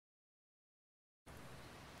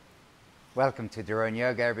Welcome to Doron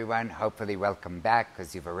Yoga, everyone. Hopefully welcome back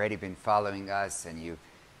because you've already been following us and you've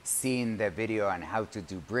seen the video on how to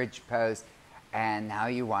do bridge pose, and now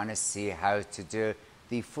you want to see how to do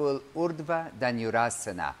the full Urdhva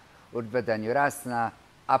Dhanurasana. Urdhva Dhanurasana,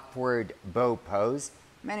 upward bow pose.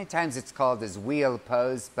 Many times it's called as wheel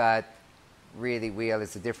pose, but really wheel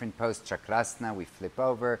is a different pose. Chakurasana, we flip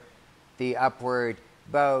over. The upward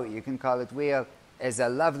bow, you can call it wheel, is a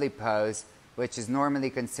lovely pose which is normally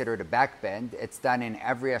considered a back bend. It's done in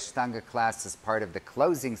every Ashtanga class as part of the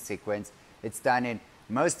closing sequence. It's done in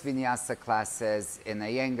most vinyasa classes, in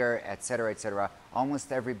Iyengar, etc., etc.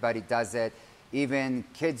 Almost everybody does it. Even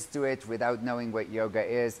kids do it without knowing what yoga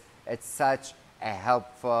is. It's such a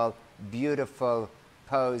helpful, beautiful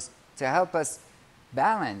pose to help us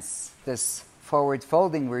balance this forward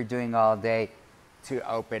folding we're doing all day to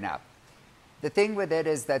open up. The thing with it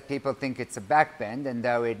is that people think it's a back bend, and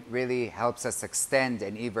though it really helps us extend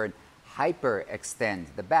and even hyper-extend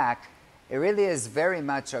the back, it really is very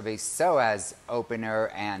much of a psoas opener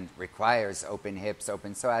and requires open hips,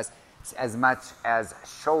 open psoas, as much as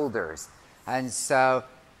shoulders. And so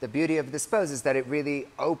the beauty of this pose is that it really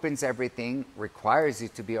opens everything, requires you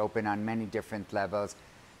to be open on many different levels.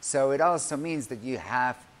 So it also means that you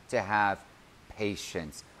have to have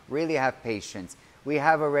patience, really have patience. We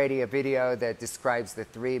have already a video that describes the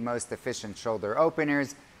 3 most efficient shoulder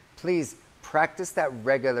openers. Please practice that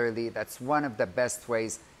regularly. That's one of the best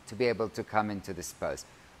ways to be able to come into this pose.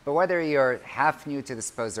 But whether you're half new to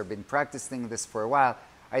this pose or been practicing this for a while,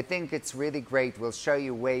 I think it's really great. We'll show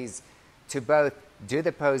you ways to both do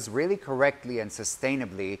the pose really correctly and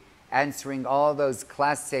sustainably, answering all those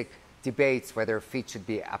classic debates, whether feet should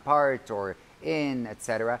be apart or in,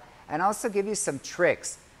 etc., and also give you some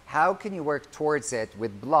tricks. How can you work towards it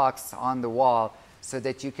with blocks on the wall so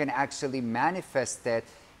that you can actually manifest it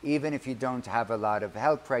even if you don't have a lot of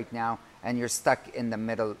help right now and you're stuck in the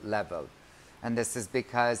middle level? And this is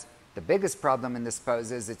because the biggest problem in this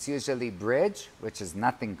pose is it's usually bridge, which is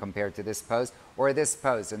nothing compared to this pose, or this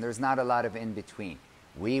pose, and there's not a lot of in-between.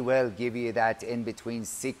 We will give you that in-between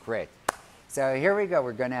secret. So here we go.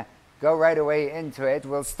 We're going to go right away into it.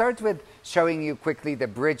 We'll start with showing you quickly the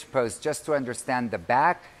bridge pose just to understand the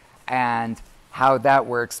back and how that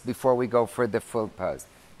works before we go for the full pose.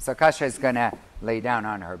 So Kasha is going to lay down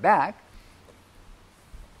on her back.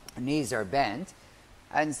 Knees are bent.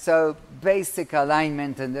 And so basic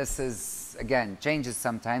alignment, and this is, again, changes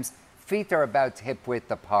sometimes. Feet are about hip width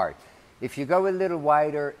apart. If you go a little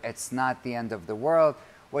wider, it's not the end of the world.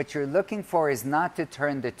 What you're looking for is not to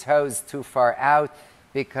turn the toes too far out,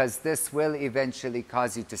 because this will eventually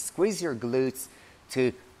cause you to squeeze your glutes,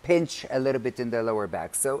 to pinch a little bit in the lower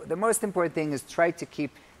back. So the most important thing is try to keep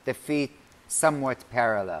the feet somewhat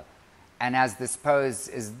parallel. And as this pose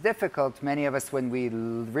is difficult, many of us, when we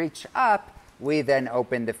reach up, we then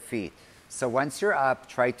open the feet. So once you're up,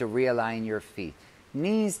 try to realign your feet.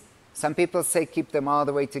 Knees, some people say keep them all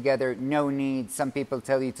the way together, no need. Some people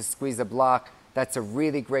tell you to squeeze a block. That's a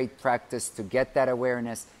really great practice to get that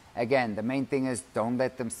awareness. Again, the main thing is don't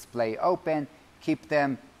let them splay open. Keep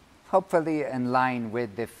them hopefully in line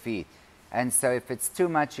with the feet. And so if it's too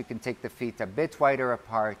much, you can take the feet a bit wider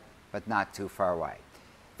apart, but not too far wide.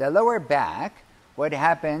 The lower back, what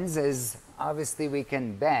happens is obviously we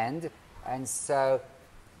can bend, and so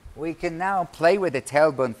we can now play with the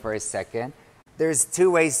tailbone for a second. There's 2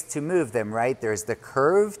 ways to move them, right? There's the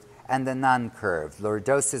curved and the non-curved,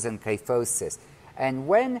 lordosis and kyphosis. And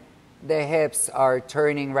when the hips are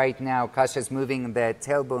turning right now, Kasha's moving the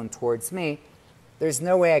tailbone towards me, there's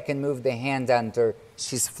no way I can move the hand under.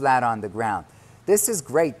 She's flat on the ground. This is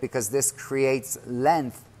great because this creates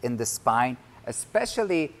length in the spine,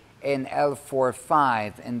 especially in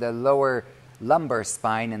L4-5, in the lower lumbar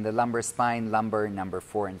spine, lumbar number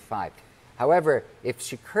 4 and 5. However, if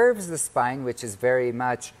she curves the spine, which is very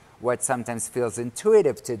much what sometimes feels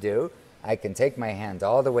intuitive to do, I can take my hand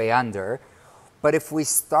all the way under. But if we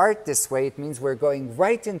start this way, it means we're going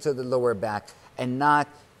right into the lower back and not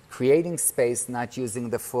creating space, not using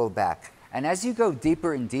the full back. And as you go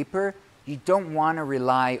deeper and deeper, you don't want to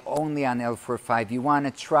rely only on L4-5. You want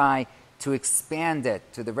to try to expand it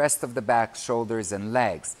to the rest of the back, shoulders, and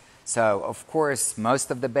legs. So, of course,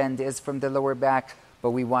 most of the bend is from the lower back, but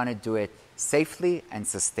we want to do it safely and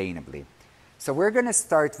sustainably. So we're going to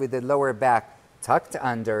start with the lower back tucked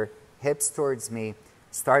under, hips towards me,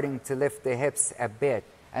 starting to lift the hips a bit.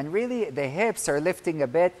 And really, the hips are lifting a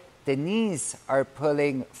bit. The knees are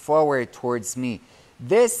pulling forward towards me.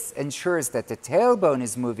 This ensures that the tailbone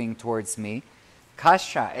is moving towards me.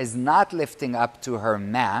 Kasha is not lifting up to her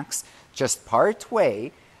max, just part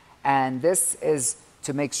way. And this is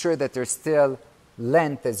to make sure that there's still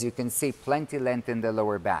length, as you can see, plenty length in the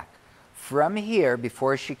lower back. From here,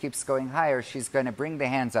 before she keeps going higher, she's going to bring the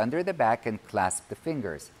hands under the back and clasp the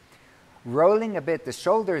fingers. Rolling a bit the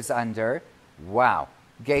shoulders under, wow,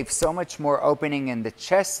 gave so much more opening in the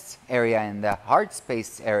chest area, in the heart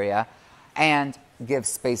space area, and gives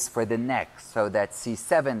space for the neck so that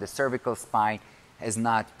C7, the cervical spine, is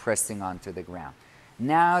not pressing onto the ground.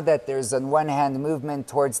 Now that there's on one hand movement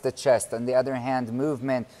towards the chest, on the other hand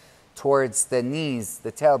movement towards the knees,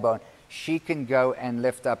 the tailbone, she can go and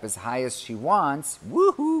lift up as high as she wants,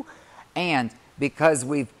 woohoo! And because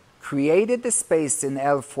we've created the space in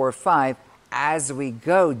L4-5, as we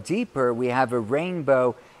go deeper, we have a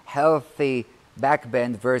rainbow, healthy back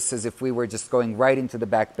bend versus if we were just going right into the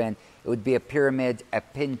back bend, it would be a pyramid, a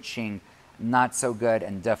pinching, not so good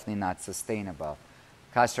and definitely not sustainable.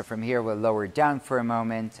 Kasha, from here, we'll lower down for a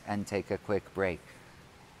moment and take a quick break.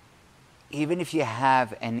 Even if you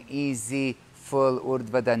have an easy, full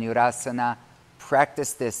Urdhva Dhanurasana,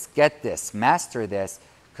 practice this, get this, master this,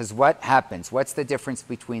 because what happens? What's the difference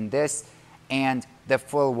between this and the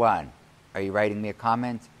full one? Are you writing me a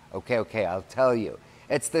comment? Okay, I'll tell you.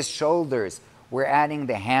 It's the shoulders. We're adding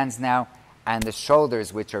the hands now, and the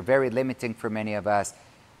shoulders, which are very limiting for many of us,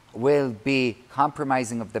 will be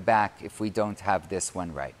compromising of the back if we don't have this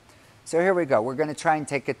one right. So here we go. We're going to try and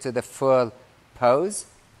take it to the full pose.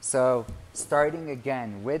 So starting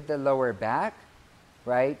again with the lower back,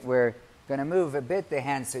 right? We're going to move a bit the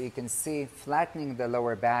hands so you can see, flattening the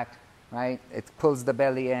lower back, right? It pulls the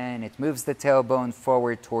belly in, it moves the tailbone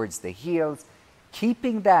forward towards the heels.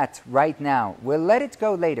 Keeping that right now. We'll let it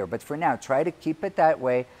go later, but for now, try to keep it that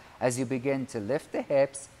way as you begin to lift the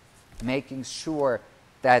hips, making sure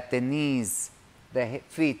that the knees, the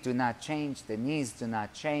feet do not change, the knees do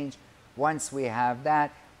not change. Once we have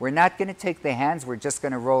that, we're not going to take the hands, we're just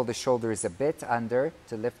going to roll the shoulders a bit under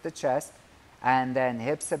to lift the chest, and then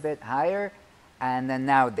hips a bit higher, and then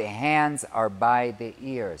now the hands are by the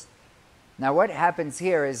ears. Now what happens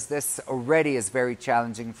here is this already is very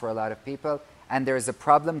challenging for a lot of people, and there's a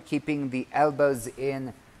problem keeping the elbows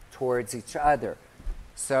in towards each other.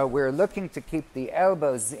 So we're looking to keep the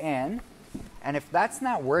elbows in, and if that's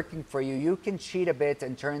not working for you, you can cheat a bit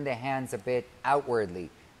and turn the hands a bit outwardly,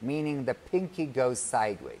 meaning the pinky goes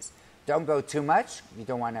sideways. Don't go too much, you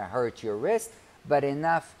don't want to hurt your wrist, but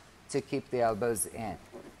enough to keep the elbows in.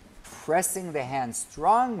 Pressing the hands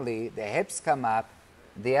strongly, the hips come up,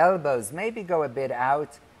 the elbows maybe go a bit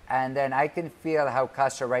out, and then I can feel how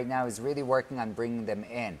Kasha right now is really working on bringing them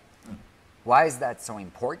in. Why is that so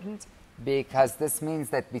important? Because this means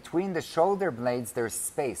that between the shoulder blades there's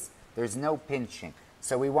space, there's no pinching.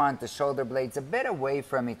 So we want the shoulder blades a bit away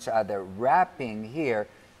from each other, wrapping here.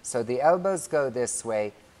 So the elbows go this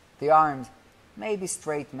way, the arms maybe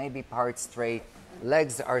straight, maybe part straight,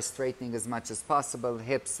 legs are straightening as much as possible,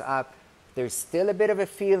 hips up. There's still a bit of a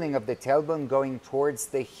feeling of the tailbone going towards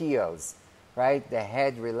the heels, right? The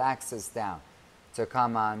head relaxes down. To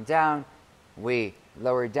come on down, we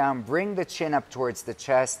lower down, bring the chin up towards the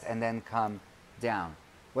chest, and then come down.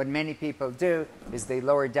 What many people do is they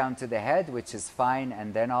lower down to the head, which is fine,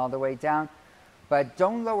 and then all the way down. But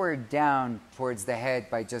don't lower down towards the head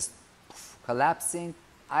by just collapsing.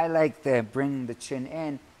 I like to bring the chin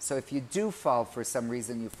in, so if you do fall for some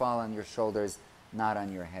reason, you fall on your shoulders, not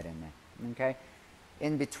on your head and neck. Okay?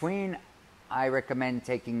 In between, I recommend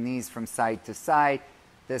taking knees from side to side.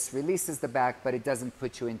 This releases the back, but it doesn't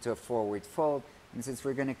put you into a forward fold. And since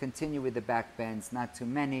we're going to continue with the back bends, not too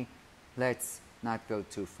many, let's not go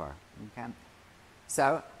too far. Okay?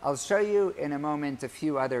 So I'll show you in a moment a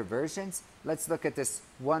few other versions. Let's look at this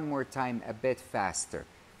one more time a bit faster.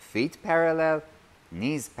 Feet parallel,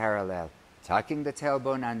 knees parallel, tucking the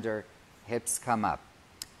tailbone under, hips come up.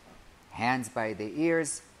 Hands by the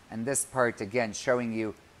ears, and this part again showing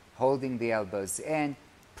you holding the elbows in,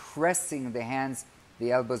 pressing the hands.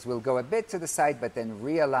 The elbows will go a bit to the side, but then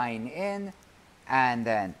realign in, and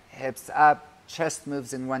then hips up, chest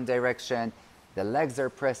moves in one direction, the legs are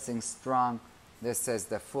pressing strong. This is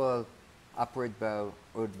the full upward bow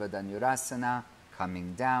Urdhva Dhanurasana,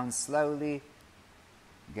 coming down slowly.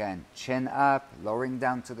 Again, chin up, lowering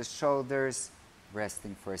down to the shoulders,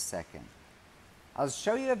 resting for a second. I'll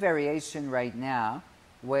show you a variation right now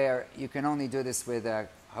where you can only do this with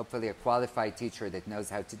hopefully a qualified teacher that knows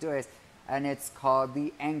how to do it, and it's called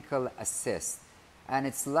the ankle assist. And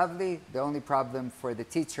it's lovely. The only problem for the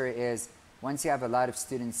teacher is once you have a lot of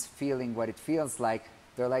students feeling what it feels like,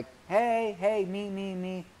 they're like, hey, hey,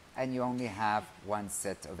 me, and you only have one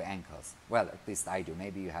set of ankles. Well, at least I do.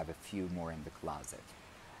 Maybe you have a few more in the closet.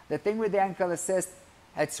 The thing with the ankle assist,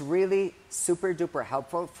 it's really super duper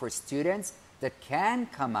helpful for students that can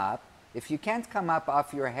come up If you can't come up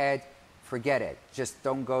off your head, forget it. Just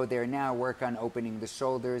don't go there now. Work on opening the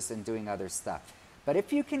shoulders and doing other stuff. But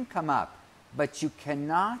if you can come up, but you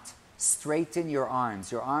cannot straighten your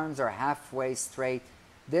arms are halfway straight,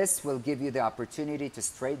 this will give you the opportunity to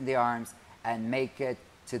straighten the arms and make it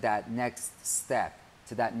to that next step,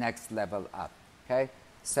 to that next level up. Okay?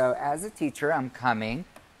 So as a teacher, I'm coming.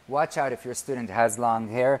 Watch out if your student has long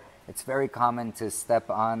hair. It's very common to step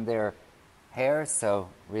on their hair, so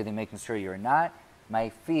really making sure you're not. My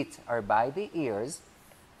feet are by the ears.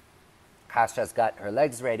 Kasha's got her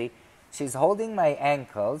legs ready. She's holding my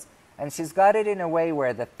ankles, and she's got it in a way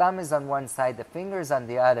where the thumb is on one side, the fingers on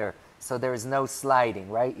the other, so there's no sliding,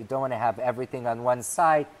 right? You don't want to have everything on one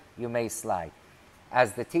side. You may slide.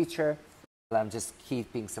 As the teacher, I'm just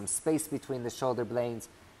keeping some space between the shoulder blades,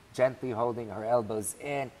 gently holding her elbows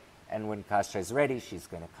in, and when Kasha is ready, she's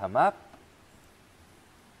going to come up.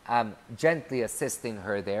 I'm gently assisting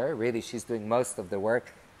her there. Really, she's doing most of the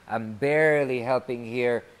work. I'm barely helping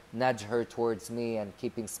here, nudge her towards me and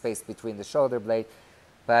keeping space between the shoulder blade.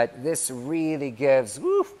 But this really gives,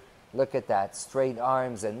 woof, look at that, straight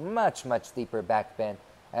arms and much, much deeper back bend.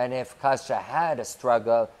 And if Kasha had a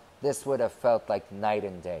struggle, this would have felt like night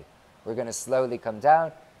and day. We're going to slowly come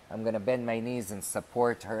down. I'm going to bend my knees and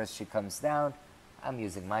support her as she comes down. I'm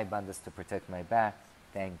using my bandhas to protect my back.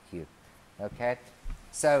 Thank you. Okay?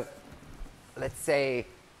 So, let's say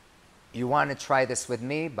you want to try this with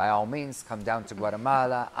me. By all means, come down to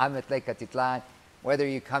Guatemala. I'm at Lake Atitlan. Whether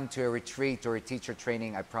you come to a retreat or a teacher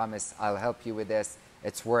training, I promise I'll help you with this.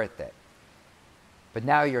 It's worth it. But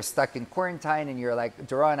now you're stuck in quarantine and you're like,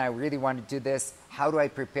 Doron, I really want to do this. How do I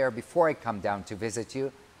prepare before I come down to visit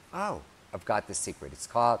you? Oh, I've got the secret. It's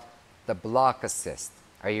called the block assist.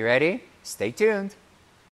 Are you ready? Stay tuned.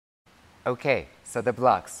 Okay, so the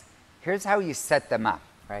blocks. Here's how you set them up,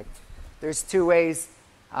 right? There's two ways.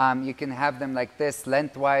 You can have them like this,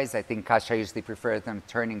 lengthwise. I think Kasha usually prefers them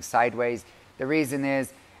turning sideways. The reason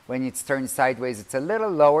is when it's turned sideways, it's a little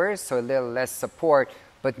lower, so a little less support,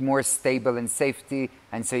 but more stable and safety.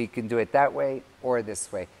 And so you can do it that way or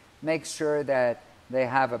this way. Make sure that they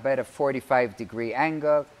have about a 45-degree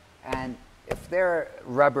angle. And if they're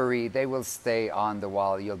rubbery, they will stay on the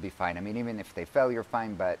wall. You'll be fine. I mean, even if they fell, you're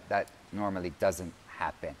fine, but that normally doesn't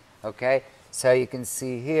happen. Okay? So you can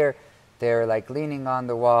see here, they're like leaning on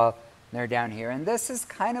the wall. They're down here. And this is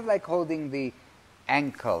kind of like holding the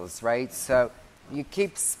ankles, right? So you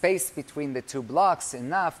keep space between the two blocks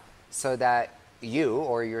enough so that you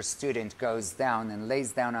or your student goes down and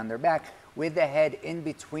lays down on their back with the head in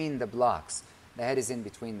between the blocks. The head is in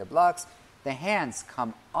between the blocks. The hands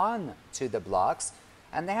come on to the blocks,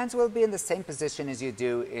 and the hands will be in the same position as you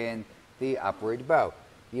do in the upward bow.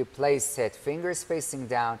 You place it fingers facing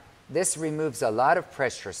down. This removes a lot of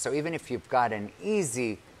pressure, so even if you've got an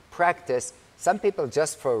easy practice, some people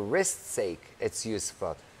just for wrist's sake, it's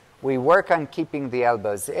useful. We work on keeping the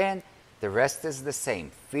elbows in. The rest is the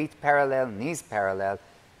same. Feet parallel, knees parallel,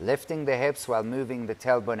 lifting the hips while moving the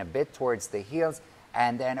tailbone a bit towards the heels,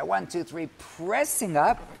 and then a 1, 2, 3, pressing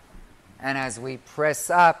up. And as we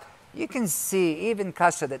press up, you can see even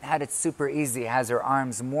Kasha that had it super easy has her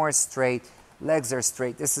arms more straight, legs are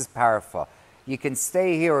straight. This is powerful. You can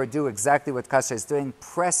stay here or do exactly what Kasha is doing.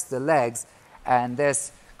 Press the legs, and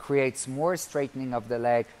this creates more straightening of the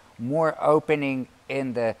leg, more opening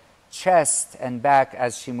in the chest and back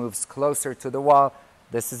as she moves closer to the wall.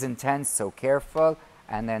 This is intense, so careful.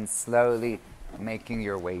 And then slowly making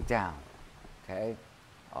your way down. Okay?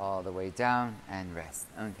 All the way down and rest.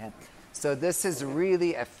 Okay? So this is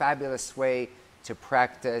really a fabulous way to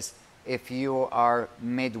practice if you are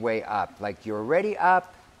midway up. Like you're already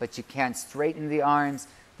up, but you can't straighten the arms.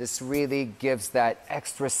 This really gives that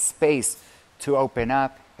extra space to open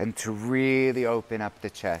up and to really open up the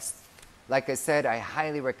chest. Like I said, I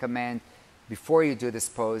highly recommend before you do this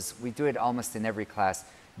pose, we do it almost in every class,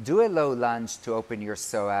 do a low lunge to open your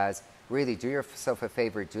psoas. Really do yourself a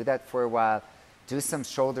favor, do that for a while. Do some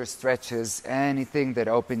shoulder stretches, anything that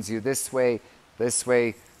opens you this way,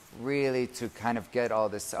 really to kind of get all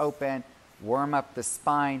this open, warm up the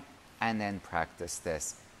spine, and then practice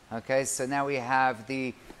this. Okay, so now we have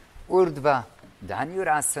the Urdhva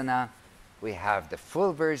Dhanurasana. We have the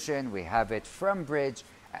full version, we have it from bridge,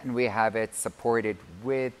 and we have it supported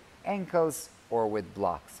with ankles or with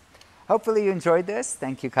blocks. Hopefully you enjoyed this.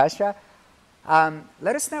 Thank you, Kasha.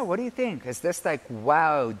 Let us know, what do you think? Is this like,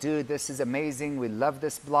 wow, dude, this is amazing. We love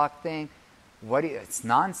this block thing. It's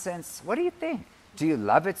nonsense. What do you think? Do you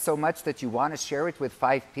love it so much that you want to share it with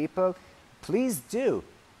 5 people? Please do.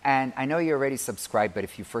 And I know you already subscribed, but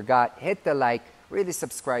if you forgot, hit the like, really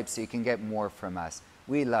subscribe so you can get more from us.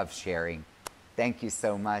 We love sharing. Thank you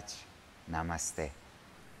so much. Namaste.